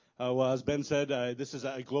Well, as Ben said, this is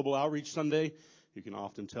a Global Outreach Sunday. You can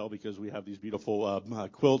often tell because we have these beautiful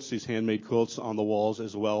quilts, these handmade quilts on the walls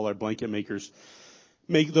as well. Our blanket makers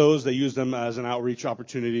make those. They use them as an outreach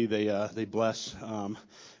opportunity. They bless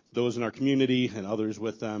those in our community and others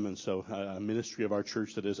with them. And so a ministry of our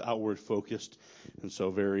church that is outward focused. And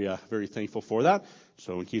so very thankful for that.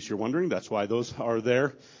 So in case you're wondering, that's why those are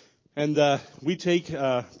there. And we take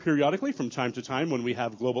periodically from time to time when we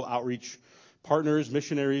have global outreach partners,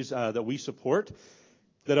 missionaries that we support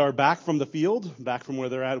that are back from the field, back from where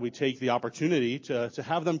they're at, we take the opportunity to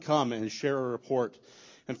have them come and share a report.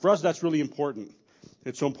 And for us, that's really important.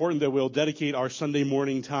 It's so important that we'll dedicate our Sunday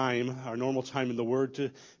morning time, our normal time in the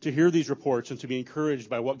Word, to hear these reports and to be encouraged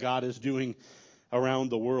by what God is doing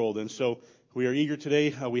around the world. And so we are eager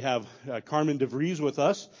today. We have Carmen DeVries with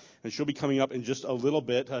us, and she'll be coming up in just a little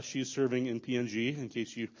bit. She's serving in PNG, in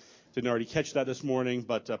case you didn't already catch that this morning,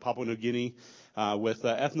 but Papua New Guinea with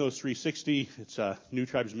Ethnos 360. It's New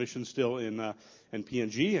Tribes Mission still in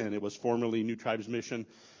PNG, and it was formerly New Tribes Mission.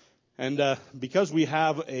 And because we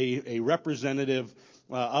have a representative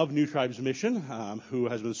of New Tribes Mission who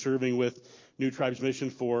has been serving with New Tribes Mission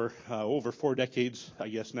for over 4 decades, I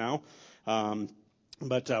guess now,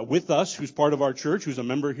 but with us, who's part of our church, who's a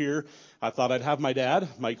member here, I thought I'd have my dad,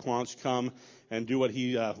 Mike Quantz, come and do what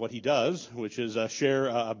he does, which is share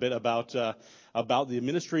a bit about the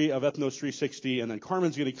ministry of Ethnos 360, and then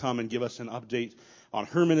Carmen's going to come and give us an update on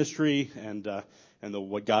her ministry and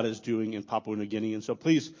what God is doing in Papua New Guinea. And so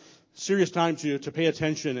please, serious time to pay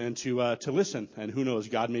attention and to listen. And who knows,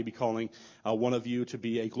 God may be calling one of you to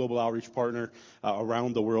be a global outreach partner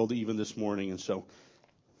around the world even this morning. And so,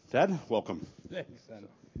 Dad, welcome. Thanks, son.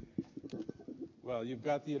 Well, you've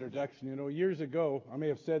got the introduction. Years ago, I may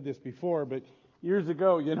have said this before, but years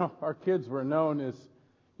ago, our kids were known as,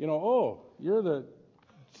 oh, you're the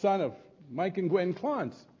son of Mike and Gwen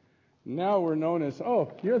Clontz. Now we're known as,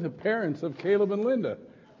 oh, you're the parents of Caleb and Linda.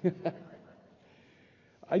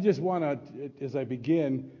 I just want to, as I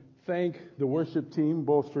begin, thank the worship team,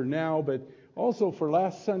 both for now, but also for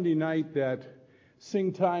last Sunday night, that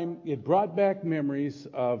sing time. It brought back memories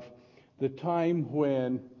of the time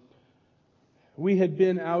when we had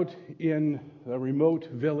been out in a remote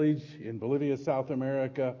village in Bolivia, South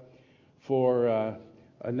America, for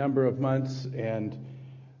a number of months, and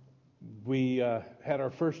we had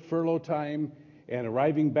our first furlough time, and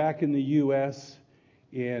arriving back in the U.S.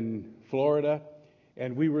 in Florida,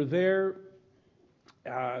 and we were there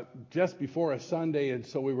just before a Sunday, and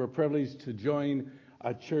so we were privileged to join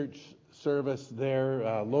a church service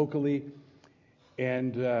there locally.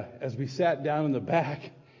 And as we sat down in the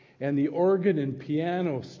back, and the organ and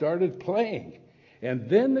piano started playing, and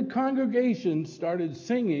then the congregation started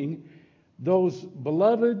singing those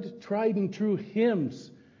beloved, tried and true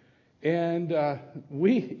hymns, and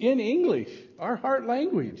we, in English, our heart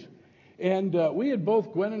language. And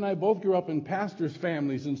Gwen and I both grew up in pastors'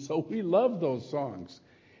 families, and so we loved those songs.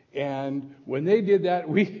 And when they did that,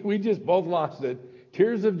 we just both lost it.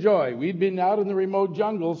 Tears of joy. We'd been out in the remote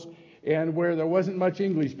jungles and where there wasn't much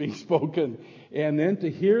English being spoken. And then to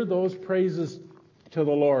hear those praises to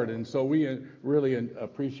the Lord. And so we really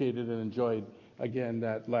appreciated and enjoyed, again,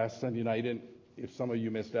 that last Sunday night. And if some of you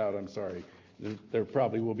missed out, I'm sorry. There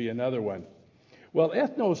probably will be another one. Well,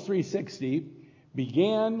 Ethnos 360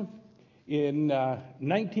 began in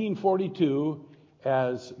 1942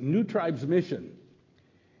 as New Tribes Mission.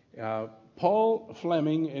 Paul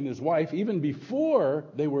Fleming and his wife, even before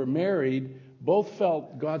they were married, both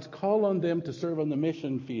felt God's call on them to serve on the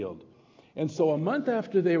mission field. And so a month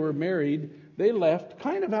after they were married, they left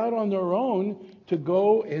kind of out on their own to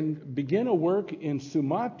go and begin a work in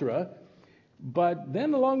Sumatra. But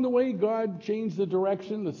then along the way, God changed the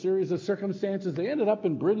direction, the series of circumstances. They ended up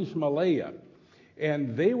in British Malaya.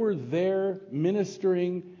 And they were there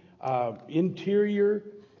ministering interior,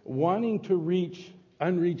 wanting to reach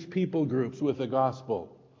unreached people groups with the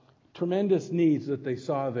gospel. Tremendous needs that they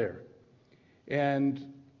saw there.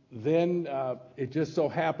 And then it just so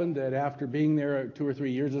happened that after being there 2 or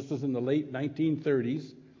 3 years, this was in the late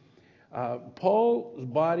 1930s, Paul's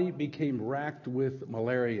body became racked with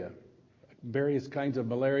malaria, various kinds of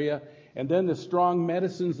malaria. And then the strong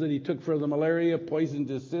medicines that he took for the malaria poisoned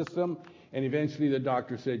his system. And eventually the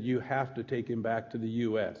doctor said, you have to take him back to the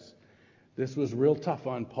U.S. This was real tough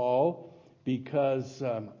on Paul because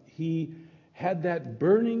he had that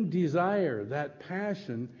burning desire, that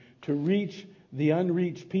passion to reach the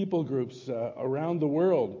unreached people groups around the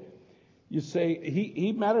world. You say,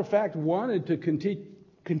 he matter of fact, wanted to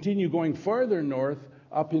continue going farther north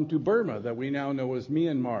up into Burma, that we now know as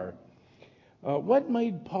Myanmar. What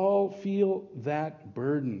made Paul feel that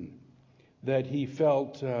burden? that he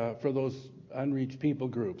felt for those unreached people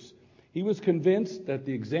groups. He was convinced that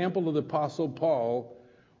the example of the Apostle Paul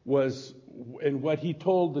was, and what he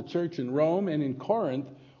told the church in Rome and in Corinth,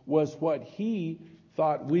 was what he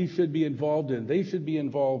thought we should be involved in. They should be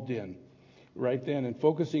involved in right then, and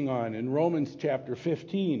focusing on in Romans chapter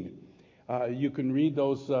 15. You can read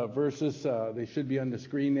those verses. They should be on the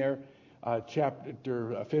screen there.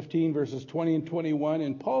 Chapter 15, verses 20 and 21.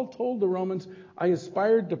 And Paul told the Romans, I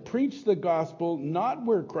aspired to preach the gospel not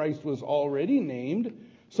where Christ was already named,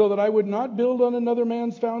 so that I would not build on another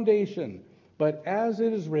man's foundation. But as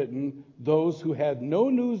it is written, those who had no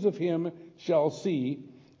news of him shall see,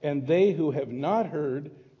 and they who have not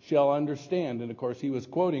heard shall understand. And of course, he was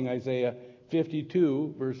quoting Isaiah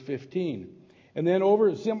 52, verse 15. And then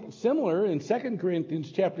over similar in 2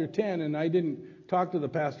 Corinthians chapter 10, and I didn't talk to the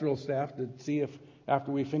pastoral staff to see if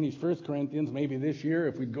after we finish 1 Corinthians, maybe this year,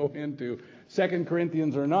 if we'd go into 2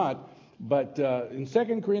 Corinthians or not. But in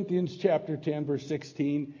 2 Corinthians chapter 10, verse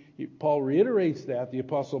 16, Paul reiterates that, the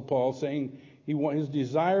Apostle Paul, saying his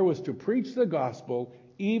desire was to preach the gospel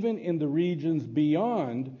even in the regions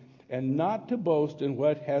beyond, and not to boast in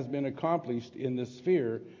what has been accomplished in the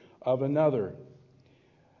sphere of another,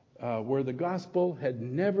 where the gospel had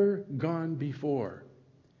never gone before.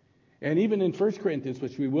 And even in 1 Corinthians,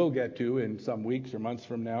 which we will get to in some weeks or months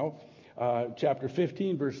from now, chapter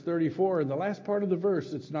 15, verse 34, in the last part of the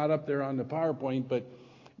verse, it's not up there on the PowerPoint,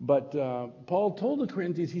 but Paul told the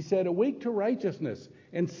Corinthians, he said, awake to righteousness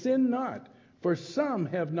and sin not, for some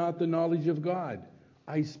have not the knowledge of God.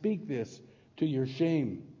 I speak this to your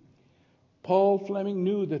shame. Paul Fleming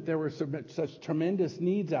knew that there were such tremendous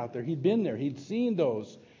needs out there. He'd been there. He'd seen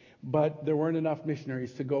those, but there weren't enough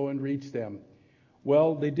missionaries to go and reach them.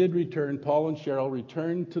 Well, they did return. Paul and Cheryl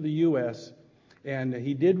returned to the U.S., and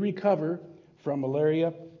he did recover from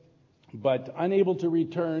malaria, but unable to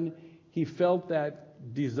return, he felt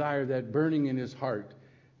that desire, that burning in his heart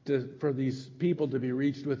for these people to be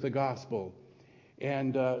reached with the gospel.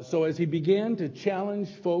 And so as he began to challenge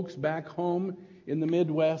folks back home in the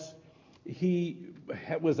Midwest, he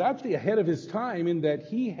was actually ahead of his time in that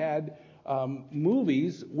he had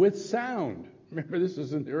movies with sound. Remember, this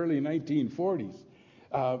was in the early 1940s.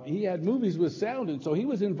 He had movies with sound, and so he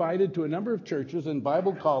was invited to a number of churches and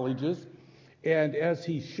Bible colleges. And as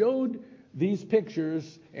he showed these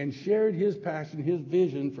pictures and shared his passion, his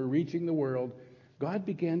vision for reaching the world, God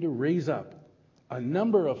began to raise up a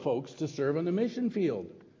number of folks to serve on the mission field.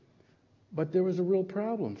 But there was a real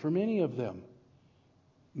problem for many of them.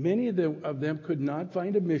 Many of them could not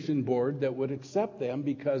find a mission board that would accept them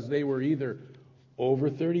because they were either over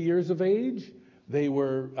 30 years of age, they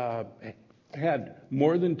had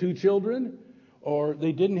more than 2 children, or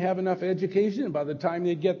they didn't have enough education. And by the time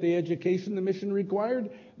they'd get the education the mission required,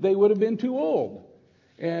 they would have been too old.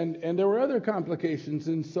 And there were other complications.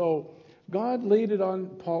 And so God laid it on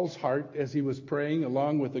Paul's heart as he was praying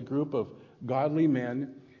along with a group of godly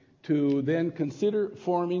men to then consider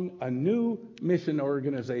forming a new mission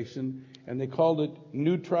organization, and they called it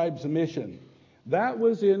New Tribes Mission. That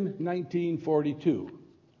was in 1942,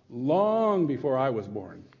 long before I was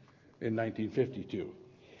born in 1952.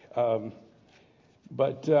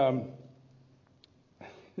 But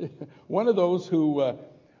one of those who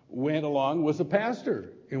went along was a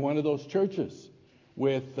pastor in one of those churches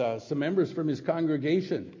with some members from his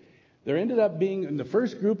congregation. There ended up being, in the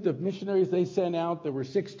first group of missionaries they sent out, there were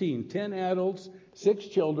 16, 10 adults, 6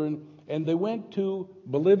 children, and they went to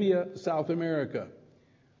Bolivia, South America,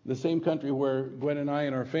 the same country where Gwen and I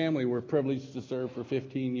and our family were privileged to serve for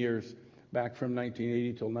 15 years, back from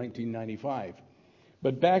 1980 till 1995.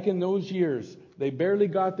 But back in those years, they barely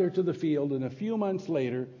got there to the field, and a few months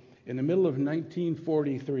later, in the middle of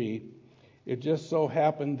 1943, it just so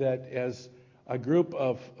happened that as a group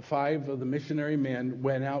of 5 of the missionary men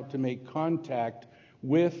went out to make contact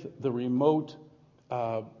with the remote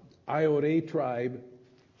Ayoré tribe,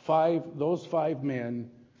 those 5 men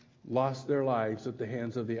lost their lives at the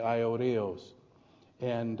hands of the Ayoreos.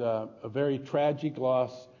 And a very tragic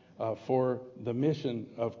loss for the mission,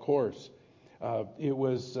 of course. It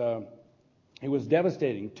was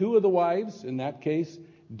devastating. 2 of the wives, in that case,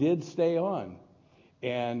 did stay on.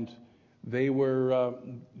 And they were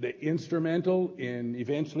instrumental in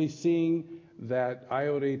eventually seeing that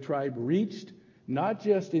Ayoré tribe reached, not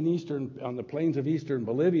just on the plains of eastern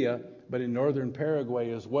Bolivia, but in northern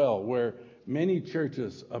Paraguay as well, where many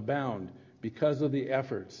churches abound because of the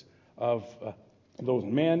efforts of those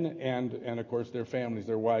men and of course their families,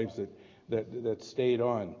 their wives that stayed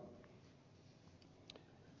on.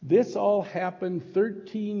 This all happened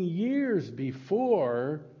 13 years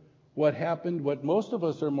before what happened, what most of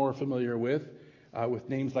us are more familiar with, with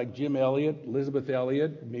names like Jim Elliot, Elizabeth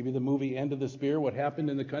Elliot, maybe the movie End of the Spear, what happened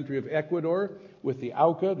in the country of Ecuador with the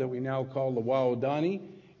Auca that we now call the Waodani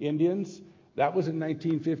Indians. That was in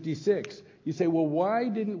 1956. You say, well, why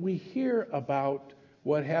didn't we hear about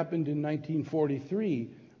what happened in 1943?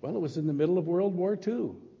 Well, it was in the middle of World War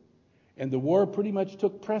II. And the war pretty much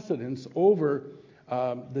took precedence over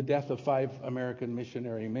the death of 5 American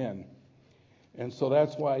missionary men. And so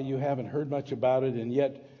that's why you haven't heard much about it, and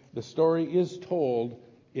yet the story is told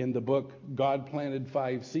in the book God Planted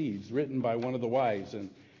 5 Seeds, written by one of the wives. And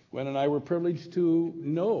Gwen and I were privileged to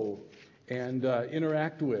know and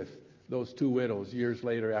interact with those 2 widows years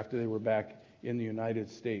later after they were back in the United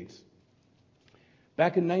States.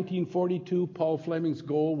 Back in 1942, Paul Fleming's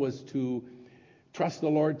goal was to trust the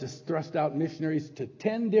Lord to thrust out missionaries to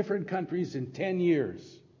 10 different countries in 10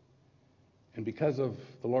 years. And because of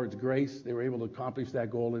the Lord's grace, they were able to accomplish that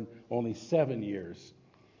goal in only 7 years.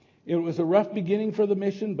 It was a rough beginning for the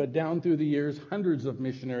mission, but down through the years, hundreds of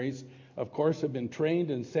missionaries, of course, have been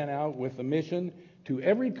trained and sent out with the mission to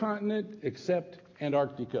every continent except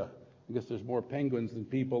Antarctica. I guess there's more penguins than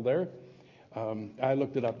people there. I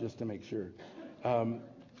looked it up just to make sure.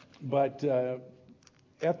 But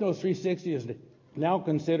Ethnos 360 is now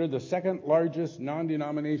considered the second largest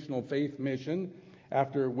non-denominational faith mission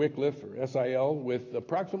after Wycliffe or SIL, with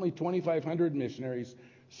approximately 2,500 missionaries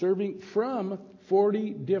serving from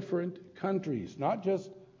 40 different countries, not just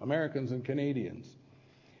Americans and Canadians,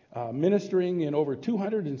 ministering in over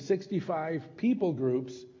 265 people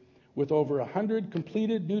groups with over 100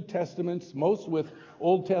 completed New Testaments, most with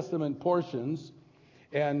Old Testament portions,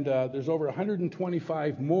 and there's over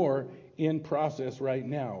 125 more in process right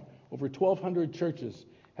now. Over 1,200 churches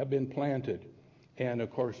have been planted, and of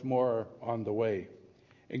course more on the way.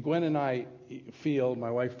 And Gwen and I feel, my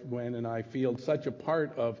wife Gwen and I feel such a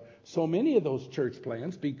part of so many of those church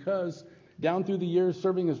plants because down through the years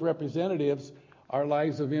serving as representatives, our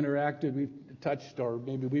lives have interacted. We've touched, or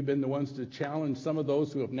maybe we've been the ones to challenge some of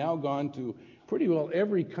those who have now gone to pretty well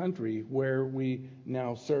every country where we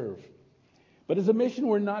now serve. But as a mission,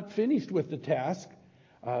 we're not finished with the task.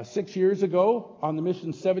 6 years ago, on the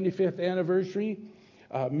mission's 75th anniversary,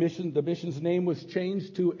 the mission's name was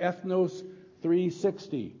changed to Ethnos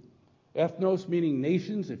 360. Ethnos meaning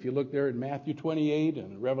nations. If you look there in Matthew 28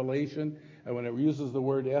 and Revelation, and when it uses the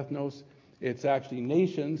word ethnos, it's actually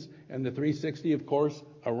nations. And the 360, of course,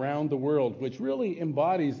 around the world, which really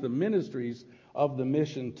embodies the ministries of the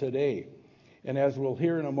mission today. And as we'll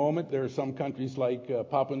hear in a moment, there are some countries like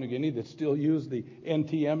Papua New Guinea that still use the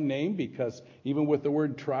NTM name, because even with the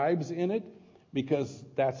word tribes in it, because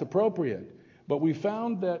that's appropriate. But we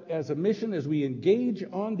found that as a mission, as we engage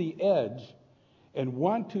on the edge and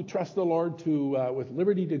want to trust the Lord to with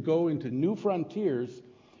liberty to go into new frontiers,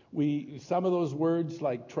 some of those words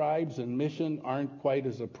like tribes and mission aren't quite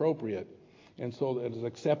as appropriate, and so it is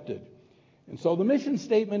accepted. And so the mission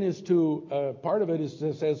statement is part of it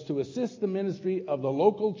says to assist the ministry of the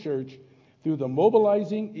local church through the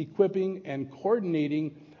mobilizing, equipping, and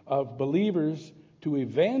coordinating of believers to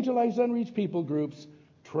evangelize unreached people groups,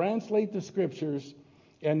 translate the scriptures,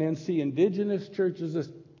 and then see indigenous churches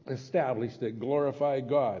established that glorify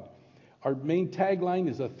God. Our main tagline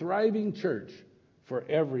is a thriving church for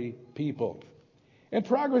every people. And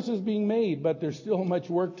progress is being made, but there's still much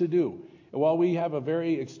work to do. And while we have a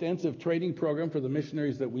very extensive training program for the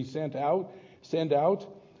missionaries that we send out,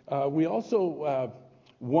 we also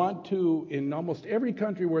want to, in almost every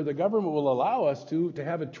country where the government will allow us to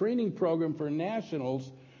have a training program for nationals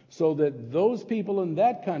so that those people in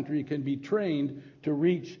that country can be trained to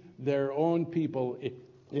reach their own people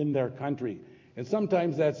in their country. And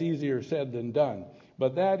sometimes that's easier said than done.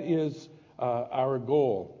 But that is our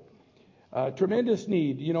goal. Tremendous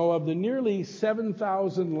need. You know, of the nearly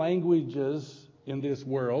 7,000 languages in this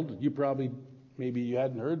world, maybe you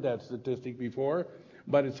hadn't heard that statistic before,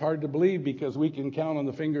 but it's hard to believe because we can count on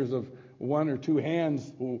the fingers of one or two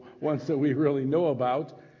hands, ones that we really know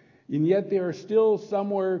about. And yet there are still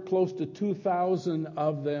somewhere close to 2,000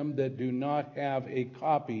 of them that do not have a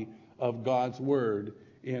copy of God's Word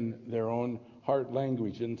in their own heart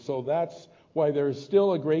language. And so that's why there's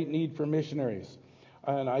still a great need for missionaries.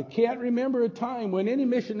 And I can't remember a time when any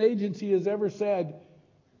mission agency has ever said,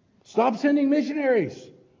 stop sending missionaries.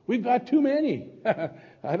 We've got too many.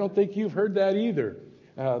 I don't think you've heard that either.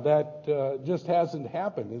 That just hasn't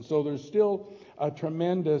happened. And so there's still a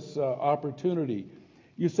tremendous opportunity.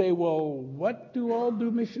 You say, well, what do all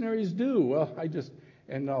missionaries do? Well,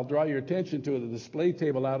 I'll draw your attention to the display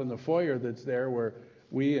table out in the foyer that's there, where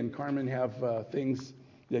we and Carmen have things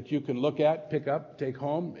that you can look at, pick up, take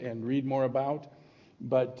home, and read more about.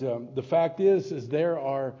 But the fact is there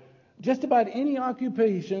are Just about any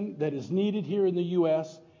occupation that is needed here in the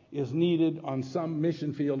U.S. is needed on some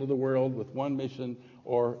mission field of the world with one mission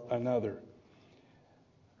or another.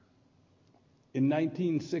 In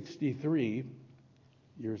 1963,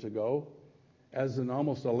 years ago, as an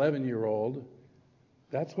almost 11-year-old,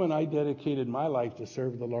 that's when I dedicated my life to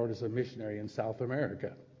serve the Lord as a missionary in South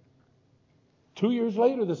America. 2 years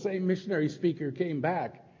later, the same missionary speaker came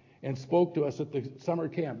back and spoke to us at the summer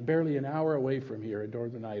camp, barely an hour away from here in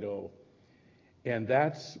Northern Idaho. And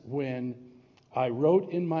that's when I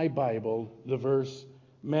wrote in my Bible the verse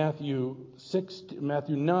Matthew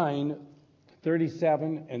 9,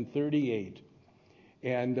 37 and 38.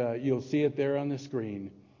 And you'll see it there on the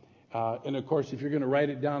screen. And of course, if you're going to write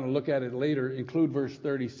it down and look at it later, include verse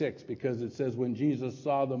 36, because it says, when Jesus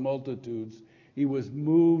saw the multitudes, he was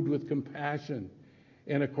moved with compassion.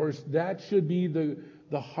 And of course, that should be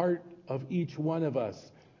the heart of each one of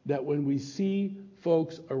us, that when we see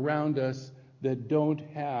folks around us that don't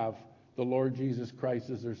have the Lord Jesus Christ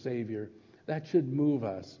as their Savior, that should move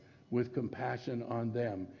us with compassion on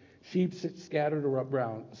them. Sheep scattered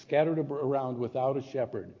around without a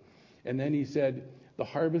shepherd. And then he said, the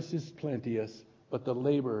harvest is plenteous, but the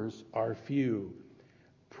laborers are few.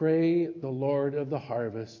 Pray the Lord of the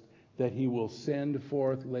harvest that he will send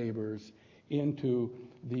forth laborers into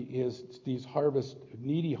these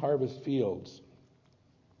needy harvest fields.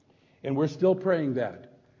 And we're still praying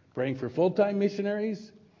that. Praying for full-time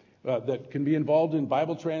missionaries that can be involved in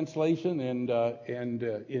Bible translation and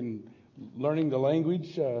in learning the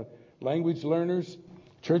language learners,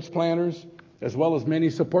 church planners, as well as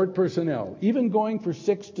many support personnel, even going for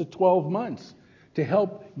 6 to 12 months to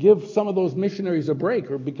help give some of those missionaries a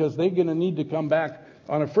break, or because they're going to need to come back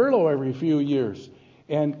on a furlough every few years.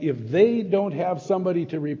 And if they don't have somebody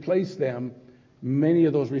to replace them, many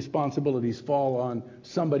of those responsibilities fall on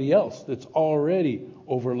somebody else that's already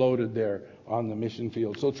overloaded there on the mission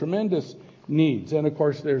field. So tremendous needs. And of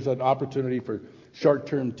course, there's an opportunity for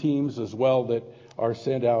short-term teams as well that are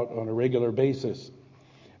sent out on a regular basis.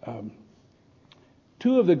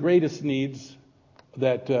 Two of the greatest needs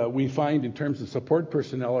that we find in terms of support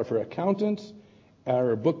personnel are for accountants,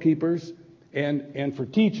 or bookkeepers, and for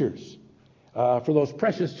teachers, for those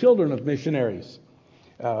precious children of missionaries.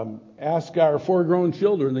 Ask our 4-grown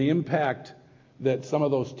children the impact that some of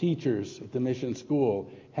those teachers at the mission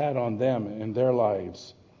school had on them and their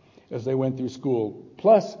lives as they went through school.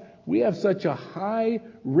 Plus, we have such a high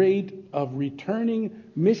rate of returning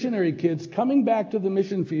missionary kids coming back to the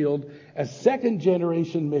mission field as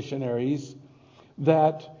second-generation missionaries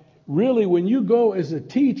that really, when you go as a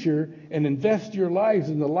teacher and invest your lives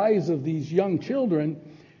in the lives of these young children,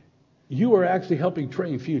 you are actually helping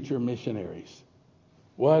train future missionaries.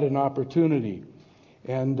 What an opportunity.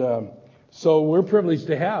 And so we're privileged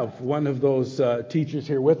to have one of those teachers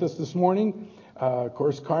here with us this morning. Of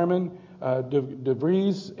course, Carmen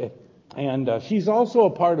DeVries, and she's also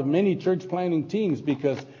a part of many church planting teams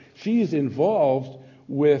because she's involved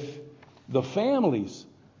with the families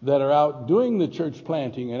that are out doing the church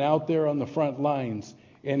planting and out there on the front lines.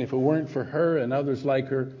 And if it weren't for her and others like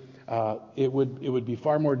her, it would be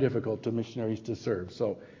far more difficult to missionaries to serve.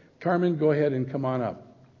 So, Carmen, go ahead and come on up.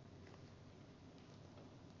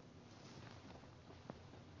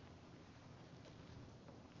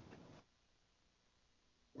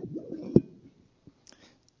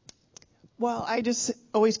 Well, I just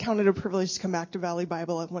always count it a privilege to come back to Valley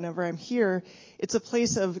Bible whenever I'm here. It's a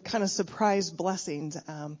place of kind of surprise blessings.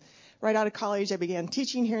 Right out of college, I began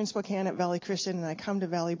teaching here in Spokane at Valley Christian, and I come to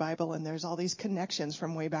Valley Bible, and there's all these connections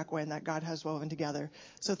from way back when that God has woven together.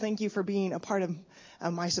 So thank you for being a part of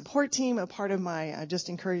my support team, a part of my just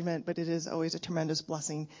encouragement, but it is always a tremendous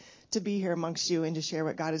blessing to be here amongst you and to share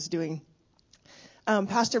what God is doing.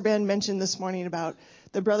 Pastor Ben mentioned this morning about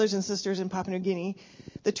the brothers and sisters in Papua New Guinea.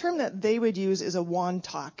 The term that they would use is a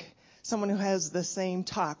wantok, someone who has the same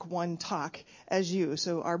talk, one talk, as you.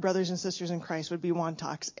 So our brothers and sisters in Christ would be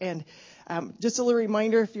wantoks. And just a little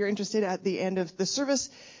reminder, if you're interested at the end of the service,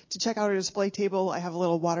 to check out our display table. I have a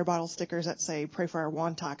little water bottle stickers that say, pray for our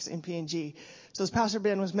wantoks in PNG. So as Pastor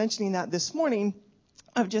Ben was mentioning that this morning,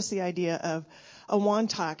 of just the idea of a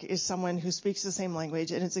wantok is someone who speaks the same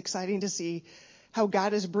language. And it's exciting to see how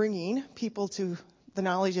God is bringing people to the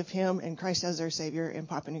knowledge of him and Christ as their Savior in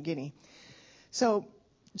Papua New Guinea. So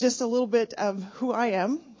just a little bit of who I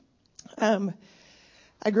am.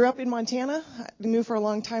 I grew up in Montana. I knew for a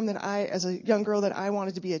long time that as a young girl, that I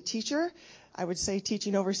wanted to be a teacher. I would say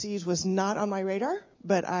teaching overseas was not on my radar,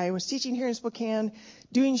 but I was teaching here in Spokane,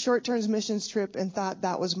 doing short-term missions trip, and thought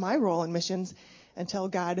that was my role in missions until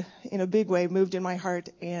God, in a big way, moved in my heart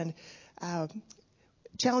and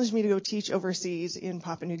challenged me to go teach overseas in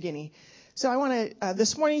Papua New Guinea. So I want to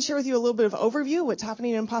this morning share with you a little bit of overview, what's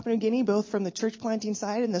happening in Papua New Guinea, both from the church planting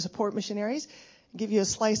side and the support missionaries, give you a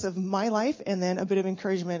slice of my life, and then a bit of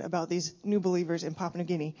encouragement about these new believers in Papua New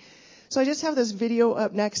Guinea. So I just have this video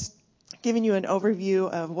up next giving you an overview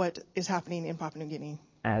of what is happening in Papua New Guinea.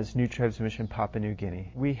 As New Tribes Mission Papua New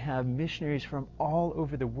Guinea, we have missionaries from all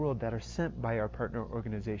over the world that are sent by our partner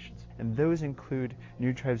organizations. And those include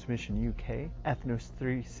New Tribes Mission UK, Ethnos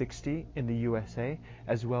 360 in the USA,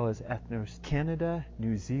 as well as Ethnos Canada,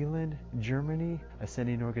 New Zealand, Germany, a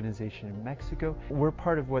sending organization in Mexico. We're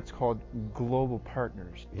part of what's called Global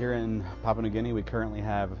Partners. Here in Papua New Guinea, we currently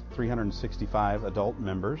have 365 adult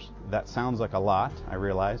members. That sounds like a lot, I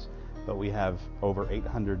realize, but we have over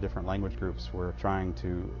 800 different language groups we're trying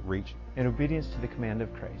to reach. In obedience to the command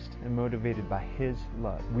of Christ and motivated by His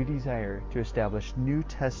love, we desire to establish New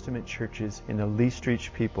Testament churches in the least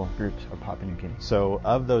reached people groups of Papua New Guinea. So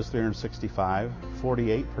of those 365,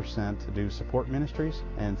 48% do support ministries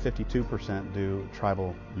and 52% do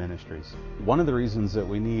tribal ministries. One of the reasons that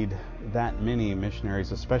we need that many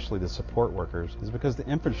missionaries, especially the support workers, is because the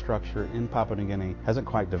infrastructure in Papua New Guinea hasn't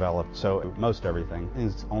quite developed. So most everything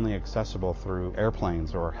is only accessible through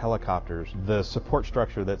airplanes or helicopters. The support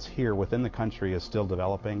structure that's here within the country is still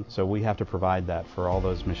developing, so we have to provide that for all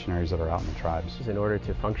those missionaries that are out in the tribes. In order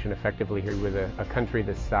to function effectively here with a country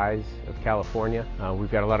the size of California, we've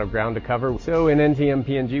got a lot of ground to cover. So in NTM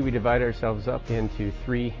PNG, we divide ourselves up into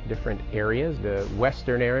 3 different areas. The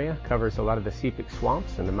western area covers a lot of the Sepik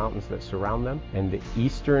swamps and the mountains that surround them. And the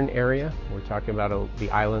eastern area, we're talking about the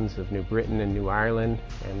islands of New Britain and New Ireland,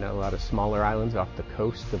 and a lot of smaller islands off the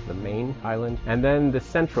coast of the main island. And then the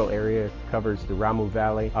central area covers the Ramu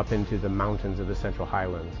Valley up into the mountains of the Central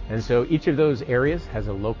Highlands. And so each of those areas has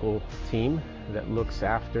a local team that looks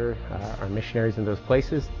after our missionaries in those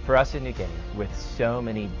places. For us in New Guinea, with so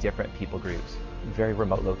many different people groups, very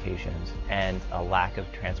remote locations, and a lack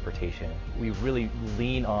of transportation, we really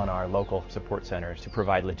lean on our local support centers to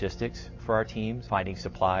provide logistics for our teams, finding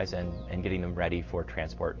supplies and getting them ready for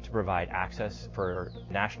transport, to provide access for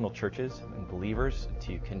national churches and believers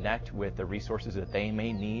to connect with the resources that they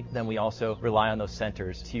may need. Then we also rely on those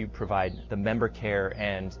centers to provide the member care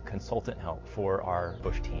and consultant help for our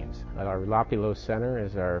bush teams. Our Lapilo Center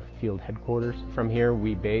is our field headquarters. From here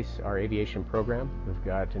we base our aviation program. We've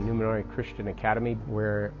got a Numenor Christian Academy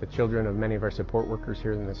where the children of many of our support workers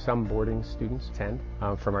here and some boarding students attend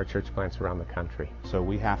from our church plants around the country. So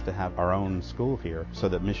we have to have our own school here so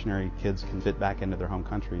that missionary kids can fit back into their home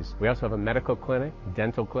countries. We also have a medical clinic,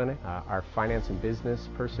 dental clinic, our finance and business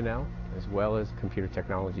personnel, as well as computer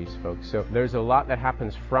technologies folks. So there's a lot that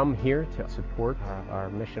happens from here to support our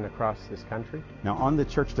mission across this country. Now on the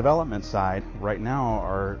church development side, right now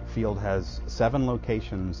our field has 7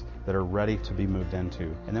 locations that are ready to be moved into.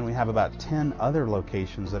 And then we have about 10 other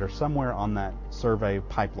locations that are somewhere on that survey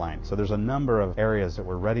pipeline. So there's a number of areas that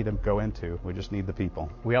we're ready to go into. We just need the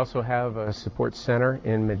people. We also have a support center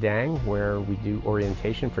in Madang where we do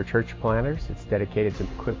orientation for church planters. It's dedicated to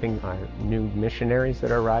equipping our new missionaries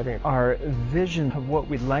that are arriving. Our vision of what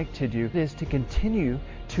we'd like to do is to continue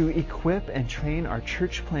to equip and train our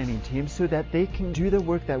church planting teams so that they can do the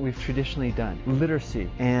work that we've traditionally done. Literacy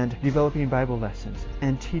and developing Bible lessons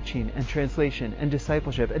and teaching and translation and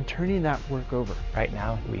discipleship and turning that work over. Right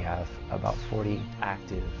now we have about 40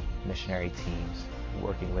 active missionary teams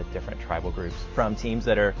working with different tribal groups, from teams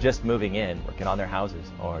that are just moving in, working on their houses,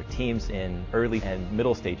 or teams in early and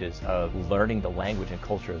middle stages of learning the language and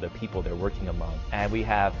culture of the people they're working among. And we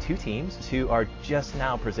have 2 teams who are just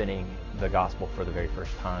now presenting the gospel for the very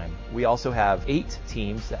first time. We also have 8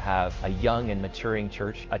 teams that have a young and maturing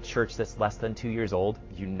church, a church that's less than 2 years old,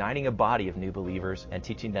 uniting a body of new believers and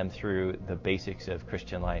teaching them through the basics of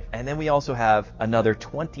Christian life. And then we also have another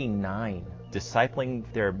 29 discipling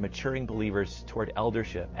their maturing believers toward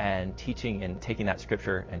eldership and teaching and taking that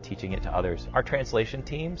scripture and teaching it to others. Our translation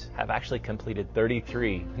teams have actually completed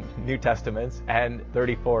 33 New Testaments and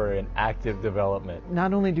 34 are in active development.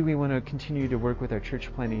 Not only do we want to continue to work with our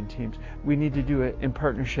church planting teams, we need to do it in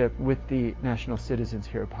partnership with the national citizens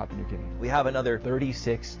here at Papua New Guinea. We have another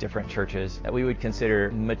 36 different churches that we would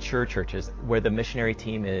consider mature churches where the missionary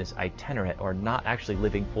team is itinerant or not actually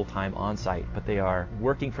living full-time on site, but they are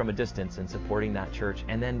working from a distance and supporting that church,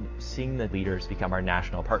 and then seeing the leaders become our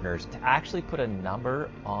national partners. To actually put a number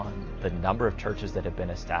on the number of churches that have been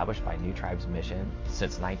established by New Tribes Mission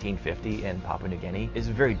since 1950 in Papua New Guinea is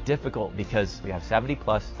very difficult because we have 70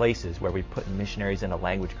 plus places where we put missionaries in a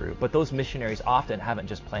language group, but those those missionaries often haven't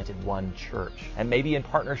just planted one church. And maybe in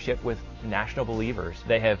partnership with National Believers,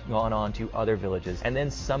 they have gone on to other villages. And then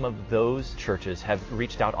some of those churches have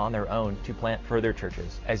reached out on their own to plant further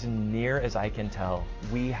churches. As near as I can tell,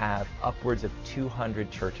 we have upwards of 200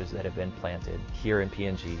 churches that have been planted here in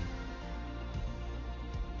PNG.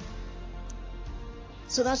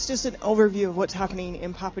 So that's just an overview of what's happening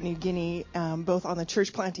in Papua New Guinea, both on the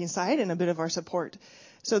church planting side and a bit of our support.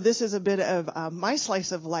 So this is a bit of my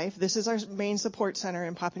slice of life. This is our main support center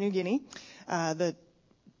in Papua New Guinea. The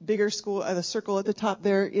bigger school, the circle at the top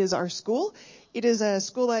there is our school. It is a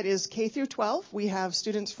school that is K through 12. We have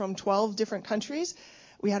students from 12 different countries.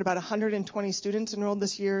 We had about 120 students enrolled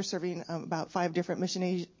this year, serving about 5 different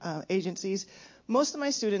mission agencies. Most of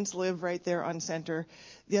my students live right there on center.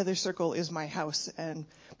 The other circle is my house, and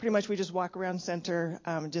pretty much we just walk around center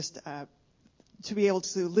to be able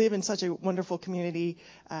to live in such a wonderful community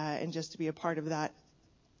and just to be a part of that.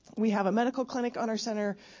 We have a medical clinic on our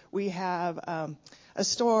center. We have a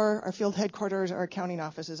store, our field headquarters, our accounting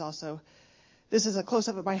offices also. This is a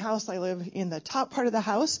close-up of my house. I live in the top part of the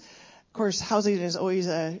house. Of course, housing is always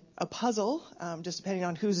a puzzle, just depending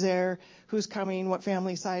on who's there, who's coming, what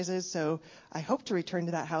family sizes. So I hope to return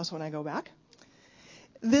to that house when I go back.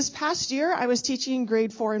 This past year, I was teaching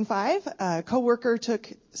grade 4 and 5. A coworker took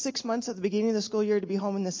 6 months at the beginning of the school year to be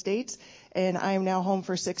home in the States, and I am now home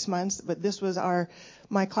for 6 months. But this was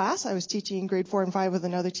my class. I was teaching grade 4 and 5 with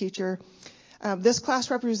another teacher. This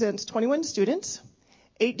class represents 21 students,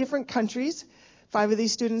 8 different countries. 5 of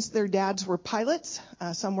these students, their dads were pilots.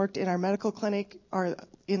 Some worked in our medical clinic or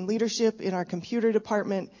in leadership in our computer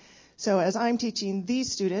department. So as I'm teaching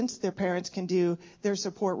these students, their parents can do their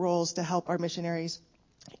support roles to help our missionaries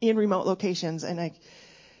in remote locations. And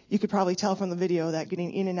you could probably tell from the video that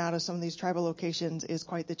getting in and out of some of these tribal locations is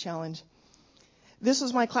quite the challenge. This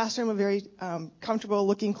was my classroom, a very comfortable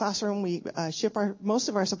looking classroom. We ship most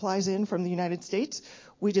of our supplies in from the United States.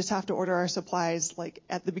 We just have to order our supplies like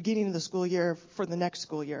at the beginning of the school year for the next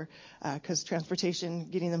school year because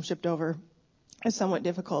transportation, getting them shipped over is somewhat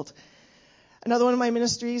difficult. Another one of my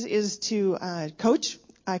ministries is to coach.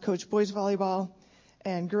 I coach boys volleyball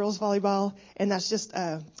and girls volleyball, and that's just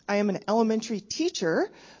I am an elementary teacher,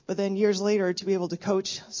 but then years later to be able to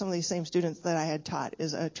coach some of these same students that I had taught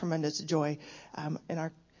is a tremendous joy.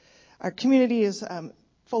 And our community is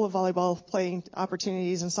full of volleyball playing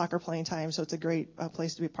opportunities and soccer playing time, so it's a great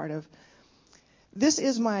place to be part of. This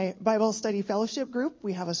is my Bible study fellowship group.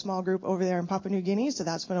 We have a small group over there in Papua New Guinea, so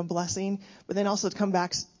that's been a blessing. But then also to come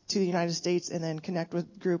back to the United States and then connect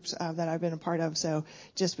with groups that I've been a part of. So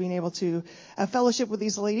just being able to fellowship with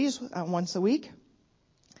these ladies once a week.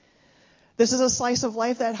 This is a slice of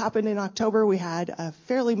life that happened in October. We had a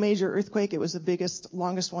fairly major earthquake. It was the biggest,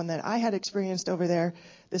 longest one that I had experienced over there.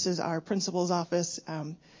 This is our principal's office.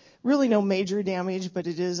 Really no major damage, but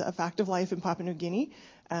it is a fact of life in Papua New Guinea.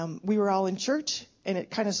 We were all in church, and it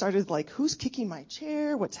kind of started like, who's kicking my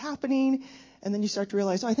chair? What's happening? And then you start to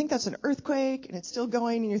realize, I think that's an earthquake, and it's still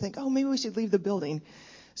going, and you think, maybe we should leave the building.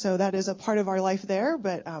 So that is a part of our life there,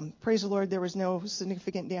 but praise the Lord, there was no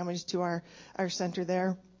significant damage to our center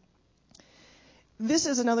there. This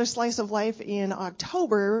is another slice of life. In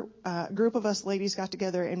October, a group of us ladies got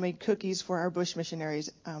together and made cookies for our bush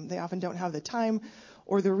missionaries. They often don't have the time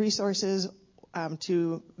or the resources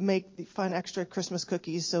to make the fun extra Christmas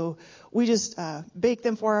cookies. So we just baked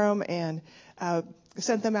them for them and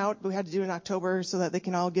sent them out. We had to do it in October so that they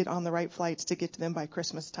can all get on the right flights to get to them by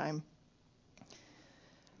Christmas time.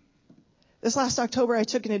 This last October, I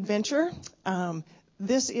took an adventure.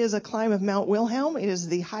 This is a climb of Mount Wilhelm. It is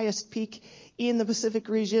the highest peak in the Pacific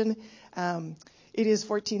region. It is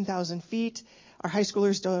 14,000 feet. Our high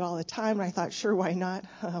schoolers do it all the time, and I thought, sure, why not?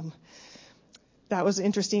 That was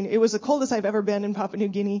interesting. It was the coldest I've ever been in Papua New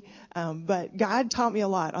Guinea, but God taught me a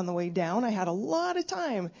lot on the way down. I had a lot of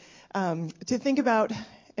time to think about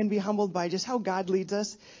and be humbled by just how God leads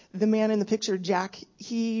us. The man in the picture, Jack,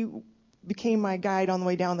 he became my guide on the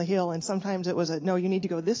way down the hill, and sometimes it was no, you need to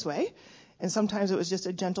go this way, and sometimes it was just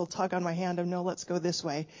a gentle tug on my hand of, no, let's go this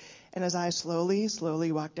way. And as I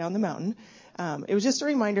slowly walked down the mountain, it was just a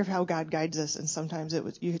reminder of how God guides us, and sometimes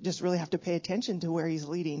you just really have to pay attention to where He's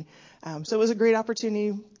leading. So it was a great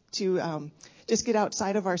opportunity to just get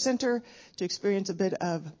outside of our center, to experience a bit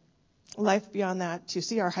of life beyond that, to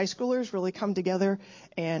see our high schoolers really come together,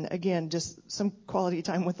 and again, just some quality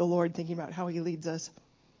time with the Lord, thinking about how He leads us.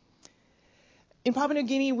 In Papua New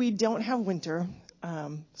Guinea, we don't have winter,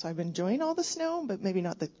 so I've been enjoying all the snow, but maybe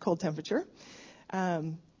not the cold temperature.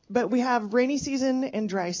 But we have rainy season and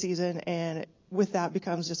dry season, and with that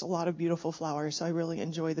becomes just a lot of beautiful flowers. So I really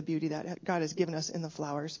enjoy the beauty that God has given us in the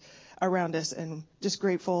flowers around us, and just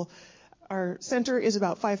grateful. Our center is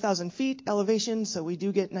about 5,000 feet elevation, so we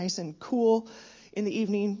do get nice and cool in the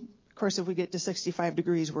evening. Of course, if we get to 65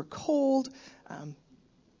 degrees, we're cold.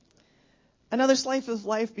 Another slice of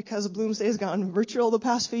life, because Bloomsday has gone virtual the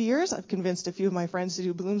past few years, I've convinced a few of my friends to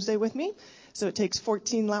do Bloomsday with me. So it takes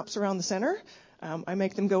 14 laps around the center. I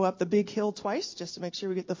make them go up the big hill twice just to make sure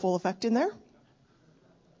we get the full effect in there.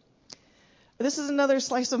 This is another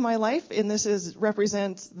slice of my life, and this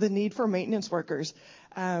represents the need for maintenance workers.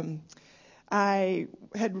 I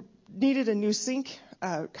had needed a new sink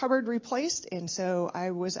cupboard replaced, and so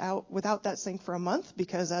I was out without that sink for a month,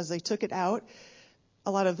 because as they took it out, a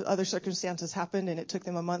lot of other circumstances happened, and it took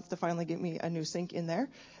them a month to finally get me a new sink in there,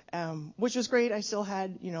 which was great. I still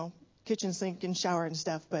had, kitchen sink and shower and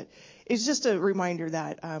stuff, but it's just a reminder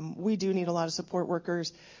that we do need a lot of support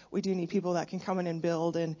workers. We do need people that can come in and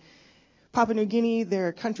build. And Papua New Guinea,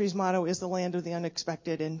 their country's motto is the land of the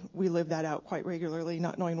unexpected, and we live that out quite regularly,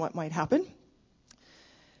 not knowing what might happen.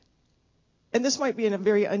 And this might be in a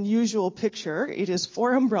very unusual picture. It is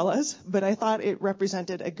 4 umbrellas, but I thought it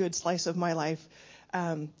represented a good slice of my life.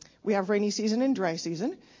 We have rainy season and dry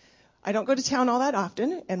season. I don't go to town all that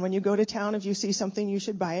often, and when you go to town, if you see something, you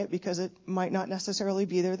should buy it, because it might not necessarily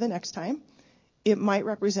be there the next time. It might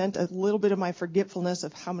represent a little bit of my forgetfulness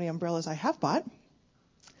of how many umbrellas I have bought.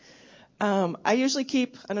 I usually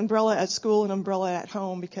keep an umbrella at school, an umbrella at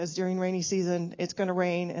home, because during rainy season, it's going to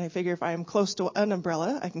rain, and I figure if I am close to an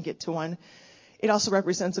umbrella, I can get to one. It also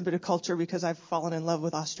represents a bit of culture, because I've fallen in love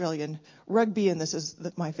with Australian rugby, and this is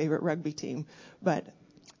my favorite rugby team. But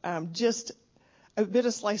just a bit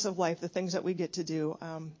of slice of life, the things that we get to do.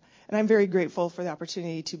 And I'm very grateful for the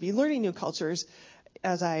opportunity to be learning new cultures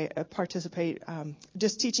as I participate,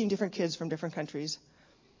 just teaching different kids from different countries.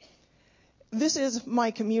 This is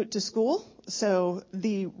my commute to school. So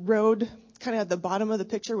the road kind of at the bottom of the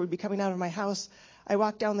picture would be coming out of my house. I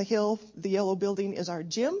walk down the hill. The yellow building is our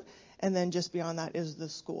gym, and then just beyond that is the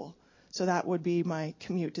school. So that would be my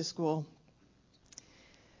commute to school.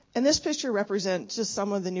 And this picture represents just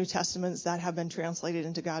some of the New Testaments that have been translated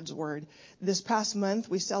into God's Word. This past month,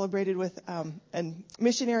 we celebrated with a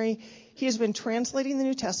missionary. He has been translating the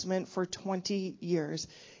New Testament for 20 years.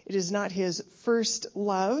 It is not his first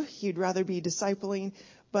love. He'd rather be discipling,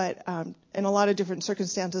 but and a lot of different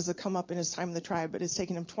circumstances have come up in his time in the tribe, but it's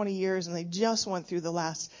taken him 20 years, and they just went through the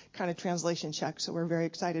last kind of translation check, so we're very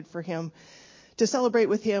excited for him. To celebrate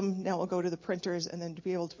with him, now we'll go to the printers, and then to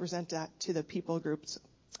be able to present that to the people groups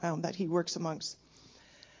that he works amongst.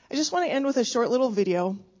 I just want to end with a short little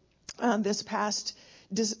video. This past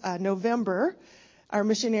November, our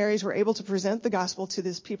missionaries were able to present the gospel to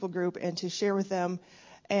this people group and to share with them.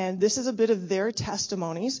 And this is a bit of their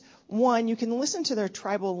testimonies. One, you can listen to their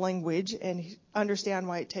tribal language and understand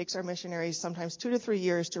why it takes our missionaries sometimes 2 to 3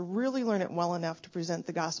 years to really learn it well enough to present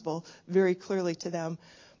the gospel very clearly to them.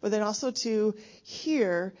 But then also to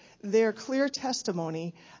hear their clear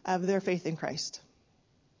testimony of their faith in Christ.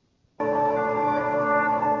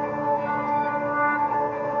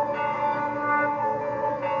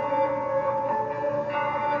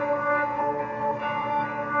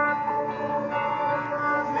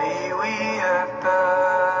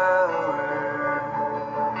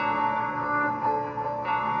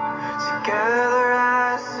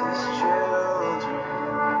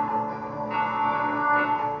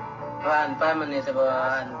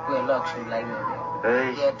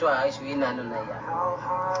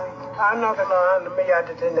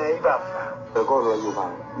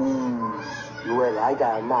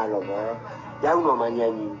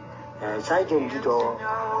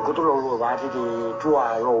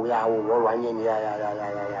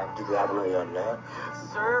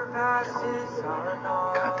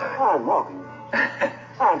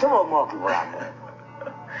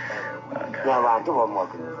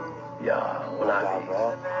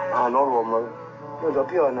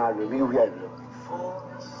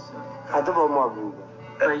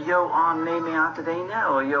 You want me out today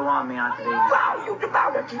now, or you want me out today now? Wow, you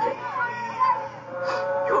about it today.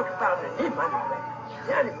 You about it, man.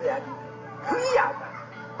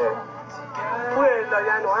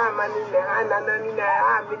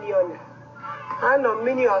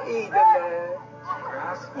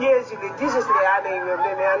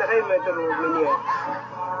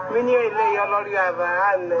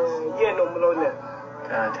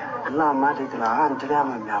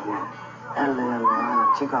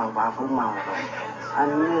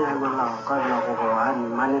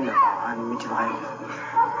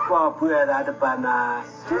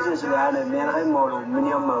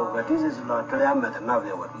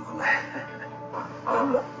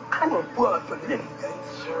 I'm a poor for living.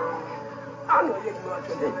 I know you're going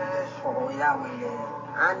to live. Oh, yeah,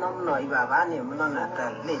 I don't know if I am not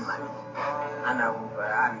a layman. And I will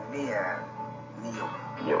be a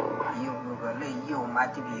you will lay you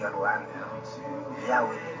might be a one. Yeah,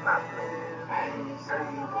 we live back.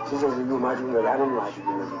 This is you might be a lot of life.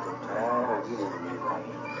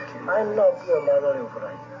 I'm not your mother in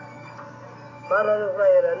Fry. Mother in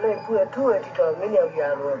Fry, and then put a 2 at a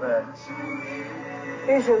million over.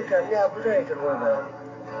 This is a near over.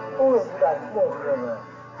 Who is that more over?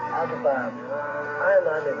 Out of bad. I'm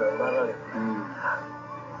not a mother.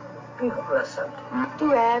 Big present. Do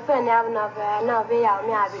a friend have no way out,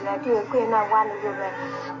 maybe do a queen of one over.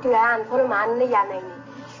 Do an for a man, the Yanni.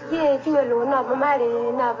 Ye, do a loan of a marry,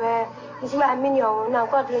 never. It's like minion, now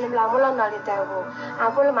got in a lamb on the table.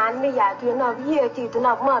 And for a man, the yard, do not hear to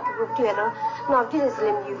not more people to not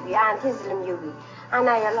Tislim you, and Tislim you. And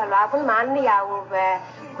I allow a man the hour over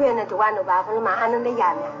Queen at one of our man and the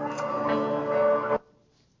Yanni.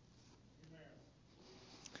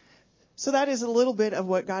 So that is a little bit of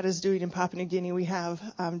what God is doing in Papua New Guinea. We have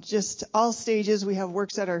just all stages. We have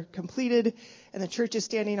works that are completed, and the church is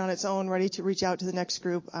standing on its own, ready to reach out to the next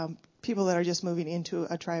group, people that are just moving into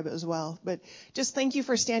a tribe as well. But just thank you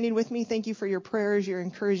for standing with me. Thank you for your prayers, your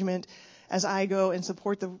encouragement as I go and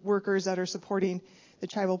support the workers that are supporting the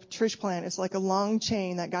tribal church plant. It's like a long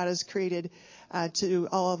chain that God has created to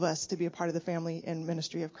all of us to be a part of the family and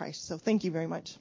ministry of Christ. So thank you very much.